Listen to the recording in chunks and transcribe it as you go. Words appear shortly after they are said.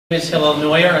Ms. Hillel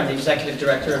Neuer, I'm the Executive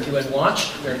Director of UN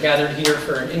Watch. We are gathered here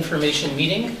for an information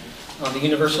meeting on the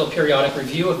Universal Periodic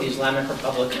Review of the Islamic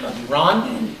Republic of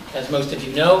Iran. As most of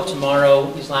you know, tomorrow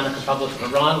the Islamic Republic of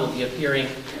Iran will be appearing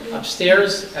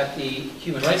upstairs at the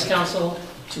Human Rights Council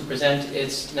to present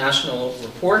its national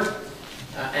report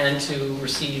and to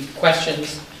receive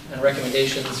questions and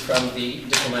recommendations from the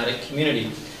diplomatic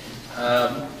community.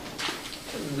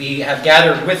 We have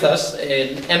gathered with us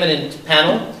an eminent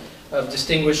panel of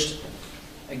distinguished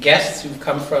guests who've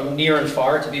come from near and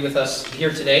far to be with us here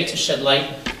today to shed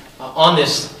light on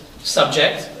this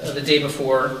subject the day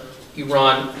before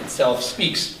Iran itself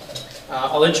speaks.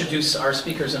 I'll introduce our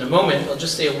speakers in a moment. I'll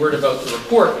just say a word about the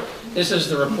report. This is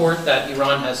the report that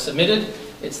Iran has submitted.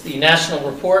 It's the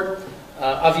national report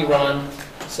of Iran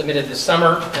submitted this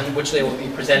summer, and which they will be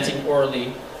presenting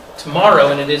orally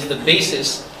tomorrow, and it is the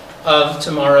basis of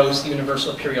tomorrow's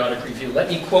Universal Periodic Review. Let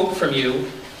me quote from you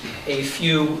a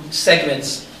few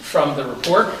segments from the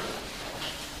report.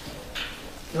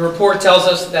 The report tells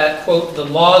us that, quote, the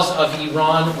laws of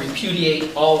Iran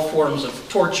repudiate all forms of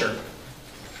torture.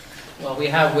 Well, we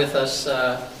have with us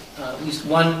at least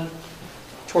one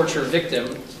torture victim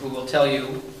who will tell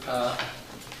you,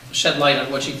 shed light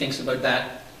on what she thinks about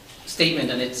that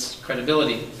statement and its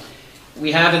credibility.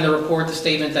 We have in the report the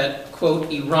statement that,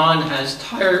 quote, Iran has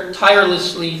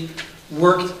tirelessly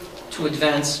worked to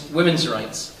advance women's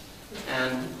rights.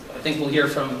 And I think we'll hear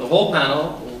from the whole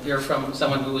panel. We'll hear from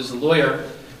someone who is a lawyer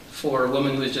for a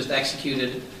woman who was just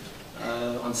executed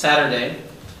on Saturday.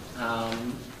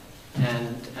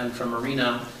 And from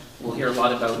Marina, we'll hear a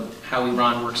lot about how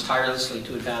Iran works tirelessly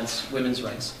to advance women's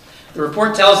rights. The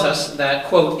report tells us that,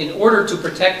 quote, in order to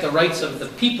protect the rights of the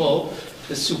people,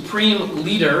 the supreme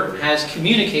leader has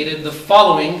communicated the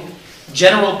following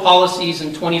general policies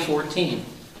in 2014,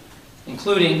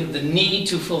 including the need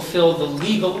to fulfill the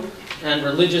legal and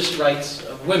religious rights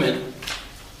of women,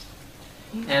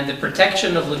 and the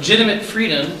protection of legitimate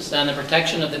freedoms and the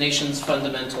protection of the nation's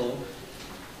fundamental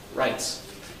rights.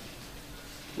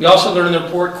 We also learn in the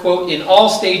report, quote, in all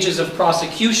stages of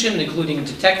prosecution, including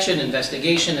detection,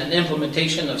 investigation, and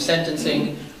implementation of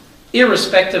sentencing,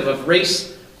 irrespective of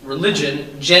race,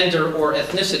 religion, gender, or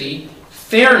ethnicity,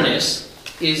 fairness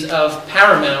is of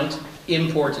paramount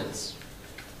importance.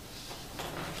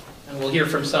 And we'll hear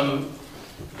from some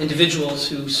individuals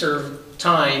who serve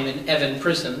time in Evin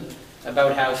prison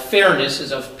about how fairness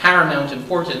is of paramount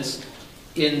importance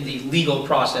in the legal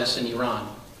process in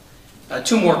Iran.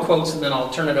 Two more quotes and then I'll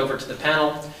turn it over to the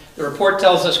panel. The report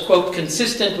tells us, quote,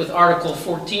 consistent with Article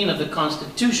 14 of the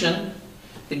Constitution,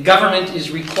 the government is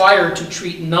required to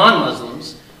treat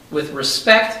non-Muslims with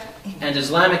respect and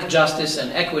Islamic justice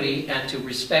and equity and to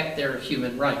respect their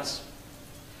human rights.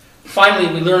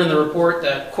 Finally, we learn in the report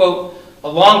that, quote,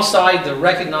 alongside the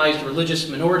recognized religious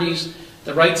minorities,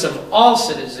 the rights of all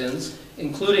citizens,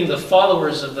 including the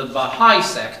followers of the Baha'i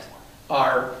sect,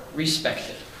 are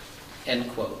respected, end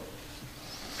quote.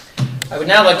 I would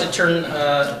now like to turn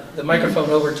the microphone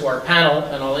over to our panel,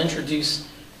 and I'll introduce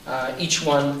each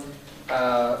one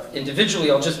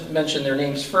individually. I'll just mention their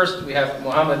names first. We have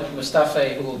Mohammad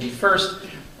Mostafaei, who will be first.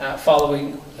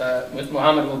 Following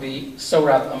Mohammad will be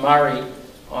Sohrab Ahmari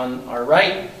on our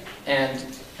right, and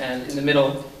in the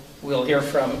middle we'll hear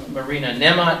from Marina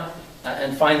Nemat,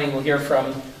 and finally we'll hear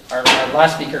from our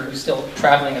last speaker, who's still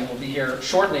traveling and will be here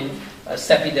shortly,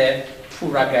 Sepideh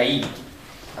Pouragai.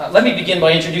 Let me begin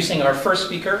by introducing our first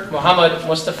speaker. Mohammad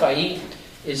Mostafaei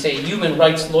is a human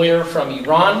rights lawyer from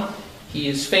Iran. He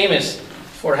is famous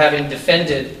for having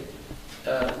defended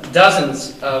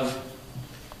dozens of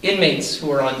inmates who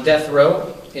are on death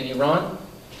row in Iran,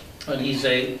 and he's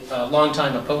a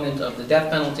longtime opponent of the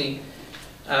death penalty.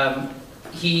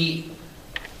 He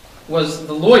was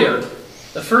the lawyer,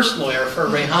 the first lawyer for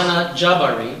Rehana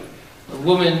Jabari, a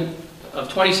woman of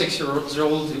 26 years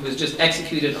old who was just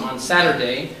executed on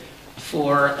Saturday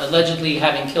for allegedly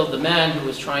having killed the man who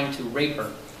was trying to rape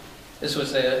her. This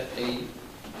was a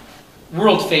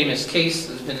world-famous case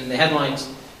that's been in the headlines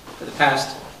for the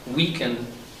past week and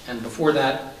before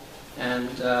that, and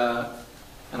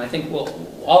I think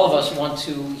all of us want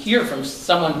to hear from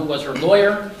someone who was her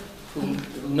lawyer, who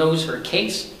knows her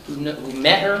case, who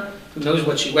met her, who knows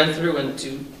what she went through, and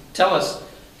to tell us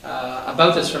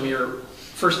about this from your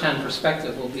first-hand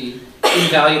perspective will be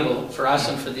invaluable for us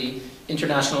and for the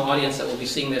international audience that will be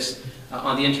seeing this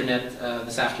on the internet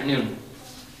this afternoon.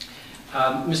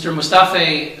 Mr.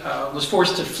 Mostafaei was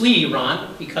forced to flee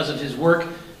Iran because of his work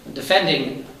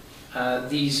defending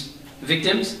these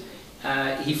victims.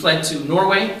 He fled to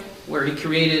Norway, where he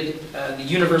created the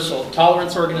Universal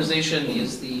Tolerance Organization. He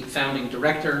is the founding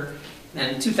director.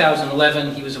 And in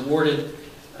 2011, he was awarded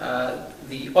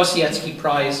the Ossietzky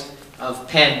Prize of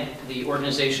PEN, the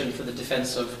Organization for the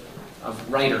Defense of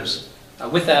Writers.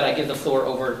 With that, I give the floor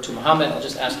over to Mohammed. I'll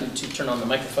just ask you to turn on the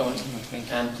microphone,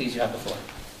 and please, you have the floor.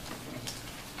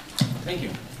 Thank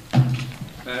you.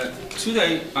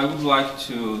 Today, I would like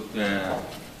to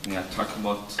talk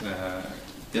about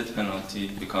death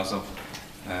penalty because of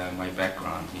my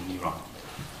background in Iran.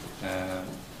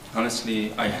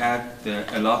 Honestly, I had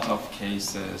a lot of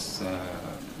cases,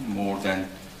 more than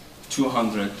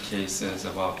 200 cases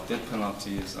about death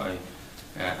penalties. I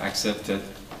accepted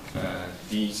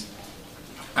these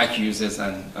accusers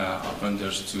and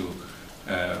offenders to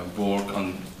work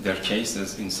on their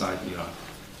cases inside Iran.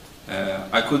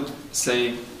 I could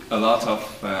save a lot of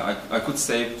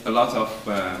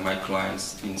my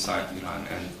clients inside Iran,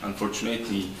 and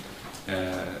unfortunately,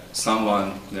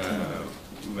 someone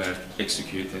were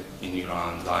executed in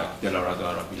Iran, like Delarad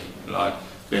Arabi, like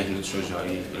Behnut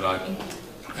Shojai, like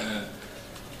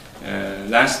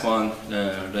last one,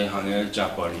 Reyhaneh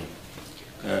Jabbari.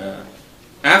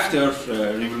 After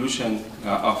revolution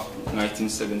of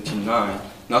 1979,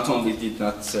 not only did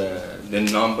not the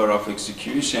number of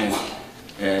executions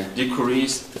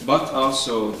decreased, but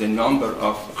also the number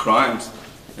of crimes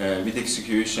with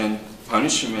execution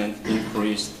punishment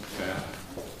increased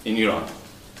in Iran,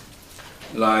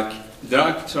 like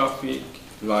drug traffic,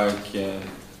 like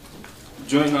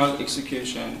juvenile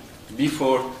execution.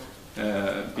 Before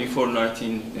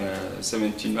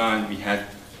 1979, we had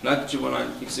not juvenile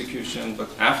execution, but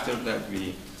after that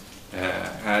we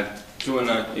had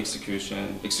juvenile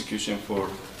execution for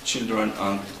children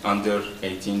under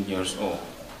 18 years old.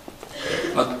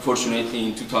 Unfortunately,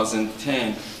 in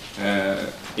 2010,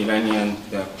 Iranian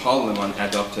parliament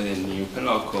adopted a new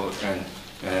penal code and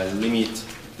limit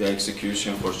the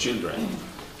execution for children.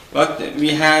 But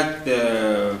we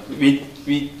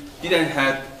didn't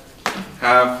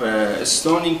have a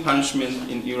stoning punishment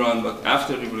in Iran, but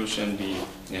after revolution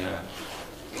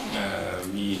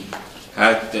we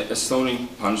had a stoning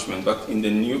punishment, but in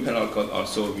the new penal code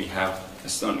also we have a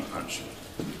stoning punishment.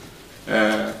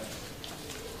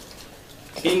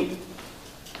 In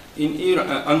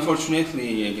Iran,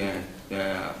 unfortunately, again,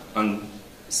 on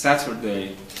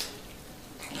Saturday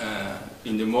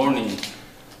in the morning,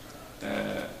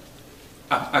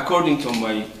 according to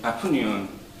my opinion,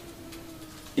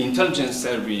 intelligence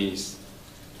service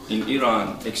in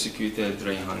Iran executed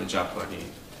Reyhaneh Jabbari,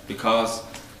 because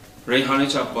Reyhaneh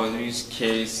Jabbari's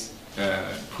case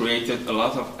created a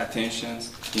lot of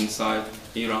attentions inside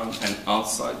Iran and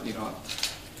outside Iran.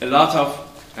 A lot of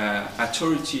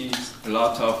authorities, a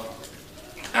lot of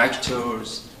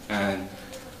actors and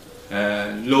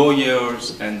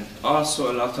lawyers, and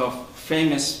also a lot of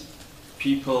famous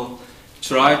people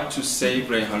tried to save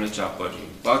Reyhaneh Jabbari,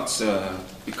 but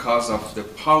because of the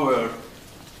power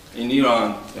in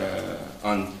Iran,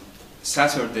 on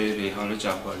Saturday, Reyhaneh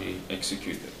Jabbari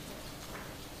executed.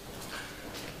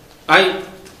 I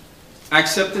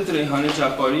accepted Reyhaneh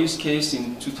Jabbari's case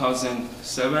in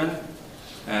 2007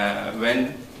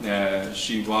 when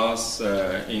she was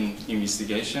in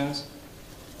investigations,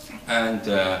 and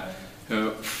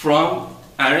from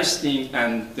arresting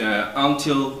and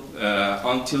until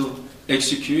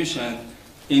execution,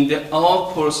 in the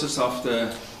all process of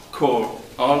the court,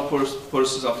 all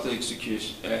process of the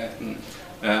execution,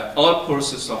 all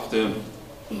process of the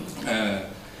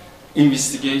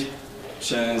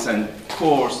investigations and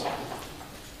courts,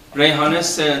 Reyhaneh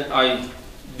said, I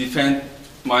defend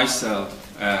myself,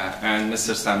 and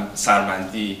Mr.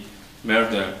 Sarvandi,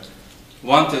 murder,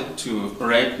 wanted to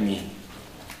rape me.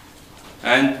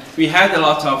 And we had a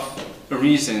lot of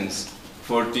reasons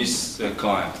for this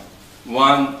crime.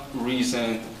 One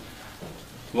reason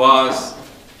was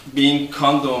being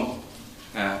condemned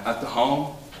at the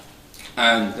home,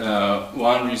 and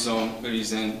one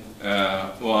reason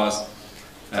was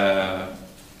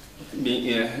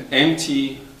being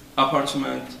empty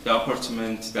apartment. The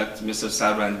apartment that Mr.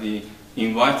 Sarvandi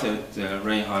invited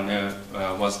Reyhaneh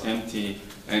was empty,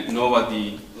 and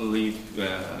nobody lived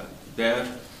there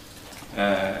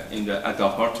at the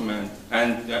apartment,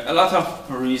 and a lot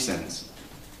of reasons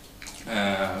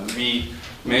we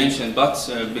mentioned, but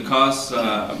because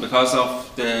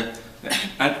of the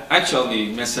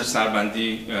actually Mr.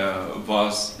 Sarvandi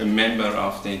was a member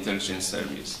of the intelligence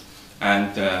service,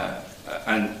 and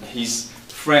his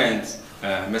friend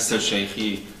Mr.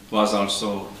 Sheikhi was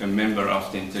also a member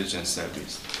of the intelligence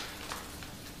service.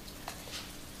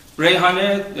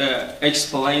 Reyhaneh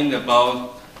explained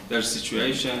about their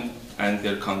situation and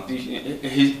their condition,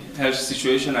 her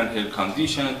situation and her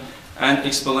condition, and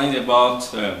explained about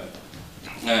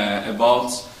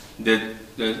the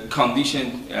the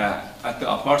condition at the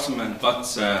apartment,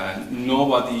 but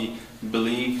nobody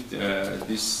believed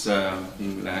this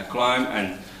crime,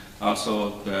 and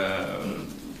also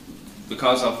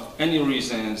because of any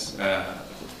reasons,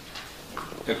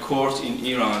 a court in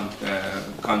Iran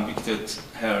convicted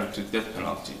her to death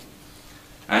penalty.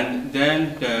 And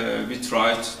then we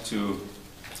tried to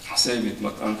save it,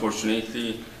 but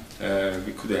unfortunately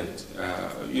we couldn't.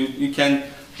 You can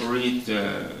read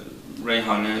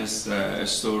Reyhane's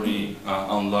story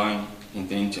online in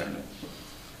the internet.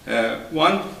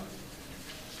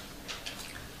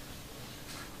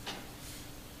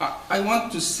 I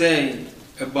want to say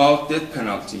about death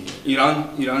penalty.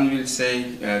 Iran will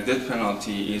say death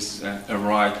penalty is a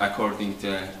right according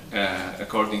to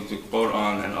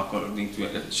Quran and according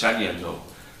to Sharia law.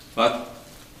 But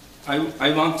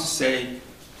I want to say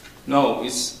no.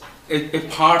 It's a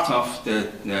part of the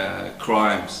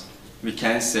crimes. We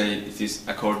can say it is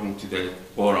according to the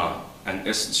Quran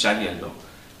and Sharia law.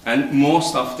 And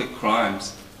most of the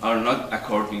crimes are not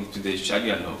according to the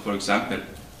Sharia law. For example,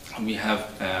 we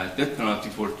have death penalty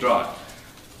for drug.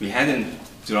 We hadn't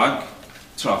drug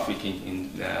trafficking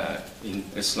in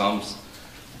Islam's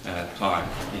time,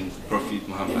 in Prophet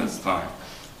Muhammad's time.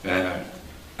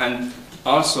 And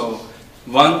also,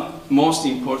 one most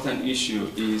important issue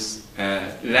is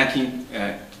lacking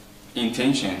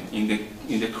intention in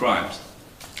the crimes.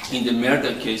 In the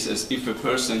murder cases, if a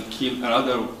person kills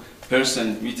another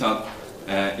person without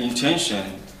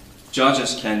intention,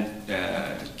 judges can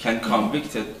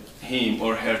convict him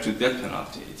or her to death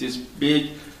penalty. It is big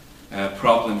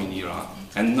problem in Iran,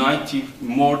 and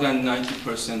more than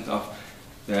 90% of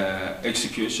the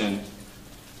executions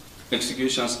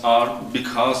are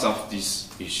because of this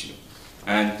issue.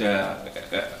 And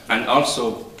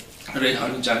also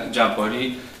Reyhan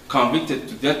Jabbari convicted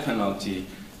to death penalty,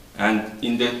 and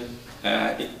in the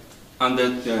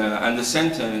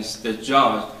sentence, the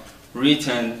judge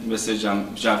written Mrs.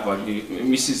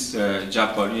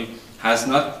 Jabbari has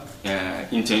not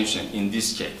intention in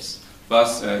this case,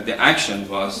 but the action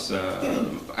was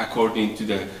according to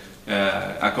the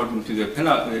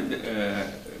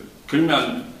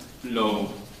criminal law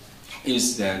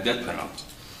is the death penalty.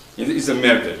 It is a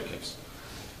murder case.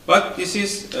 But this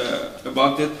is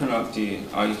about death penalty.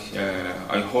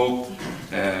 I hope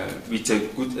with a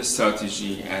good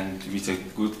strategy and with a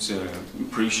good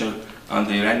pressure on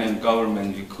the Iranian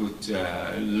government, we could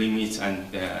limit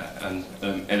and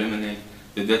eliminate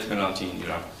the death penalty in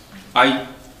Iran.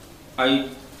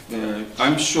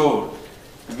 I'm sure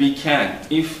we can.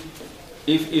 If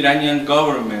Iranian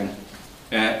government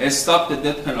stop the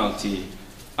death penalty,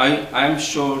 I'm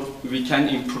sure we can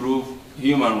improve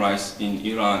human rights in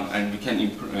Iran, and we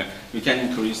can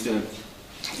increase the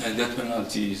death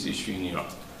penalties issue in Iran.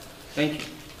 Thank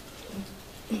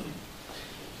you.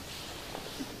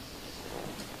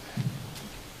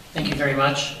 Thank you very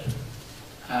much.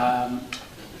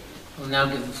 I'll now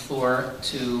give the floor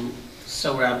to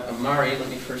Sohrab Ahmari. Let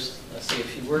me first say a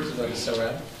few words about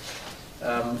Sohrab.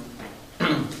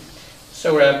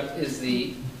 Sohrab is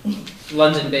a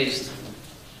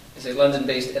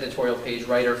London-based editorial page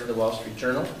writer for the Wall Street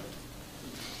Journal.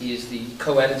 He is the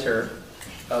co-editor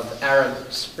of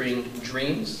Arab Spring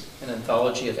Dreams, an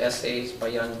anthology of essays by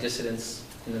young dissidents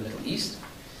in the Middle East.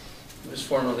 He was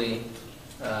formerly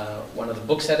one of the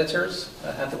books editors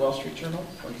at the Wall Street Journal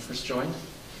when he first joined.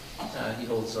 He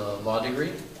holds a law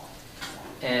degree.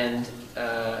 And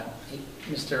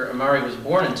Mr. Ahmari was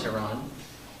born in Tehran,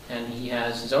 and he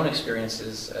has his own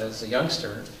experiences as a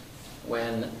youngster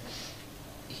when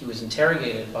he was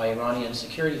interrogated by Iranian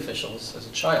security officials as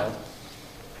a child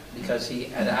because he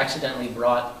had accidentally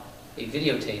brought a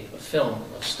videotape, a film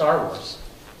of Star Wars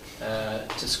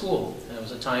to school. And it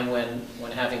was a time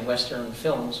when having Western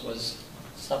films was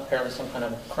apparently some kind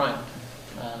of crime.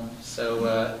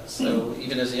 So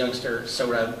even as a youngster,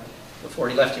 Sohrab, before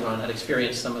he left Iran, had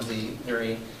experienced some of the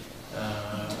very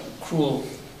cruel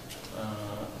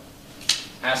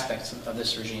aspects of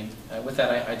this regime. With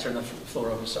that, I turn the floor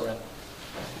over to Sohrab.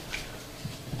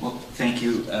 Well, thank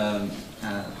you,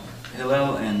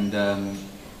 Hillel, and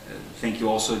thank you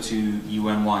also to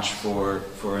UN Watch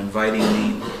for inviting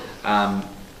me.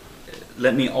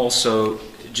 Let me also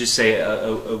just say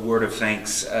a word of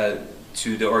thanks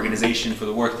to the organization for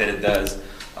the work that it does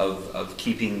of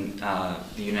keeping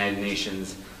the United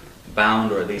Nations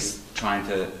bound, or at least trying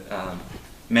to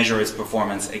measure its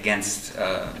performance against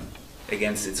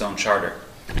its own charter.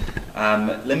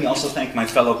 Let me also thank my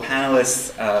fellow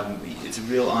panelists. It's a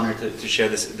real honor to share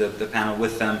the panel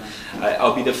with them.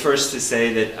 I'll be the first to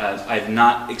say that I've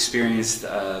not experienced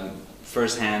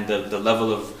firsthand the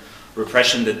level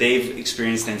repression that they've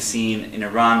experienced and seen in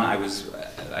Iran.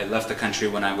 I left the country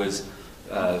when I was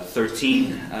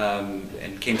 13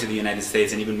 and came to the United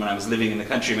States, and even when I was living in the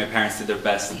country, my parents did their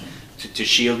best to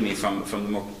shield me from the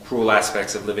more cruel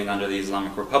aspects of living under the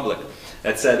Islamic Republic.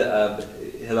 That said,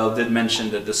 Hillel did mention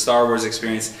that the Star Wars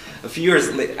experience, a few years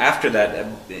after that,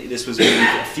 this was maybe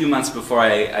a few months before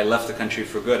I left the country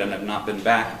for good and have not been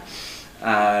back,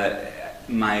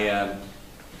 my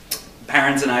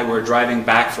parents and I were driving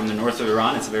back from the north of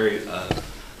Iran. It's a very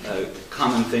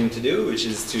common thing to do, which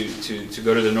is to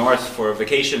go to the north for a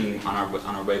vacation. On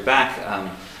our way back,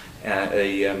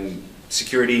 a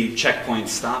security checkpoint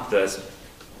stopped us,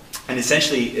 and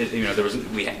essentially,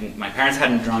 my parents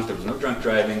hadn't drunk. There was no drunk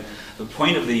driving. The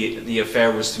point of the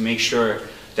affair was to make sure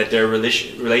that their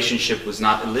relationship was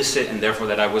not illicit, and therefore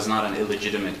that I was not an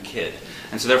illegitimate kid.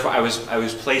 And so therefore I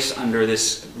was placed under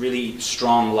this really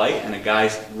strong light, and a guy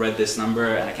read this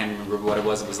number, and I can't remember what it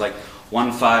was. It was like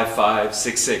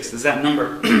 15566. Does that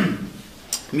number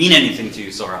mean anything to you,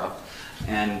 Sohrab?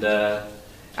 And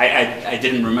I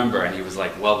didn't remember, and he was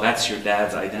like, well, that's your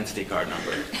dad's identity card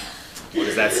number. What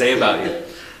does that say about you?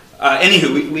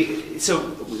 Anywho,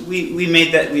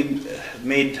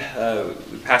 we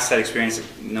passed that experience.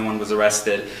 No one was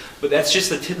arrested, but that's just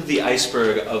the tip of the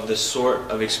iceberg of the sort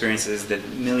of experiences that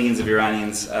millions of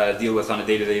Iranians deal with on a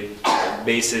day-to-day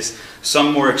basis.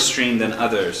 Some more extreme than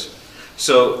others.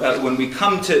 So when we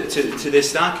come to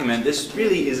this document, this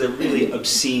really is a really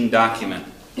obscene document,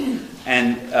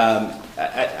 and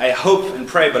I hope and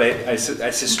pray, but I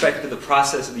suspect that the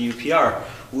process of the UPR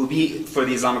will be, for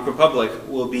the Islamic Republic,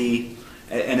 will be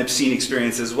an obscene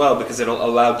experience as well, because it'll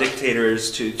allow dictators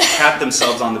to pat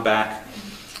themselves on the back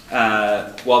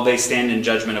while they stand in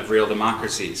judgment of real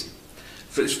democracies.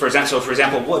 For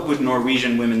example, what would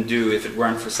Norwegian women do if it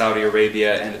weren't for Saudi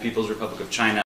Arabia and the People's Republic of China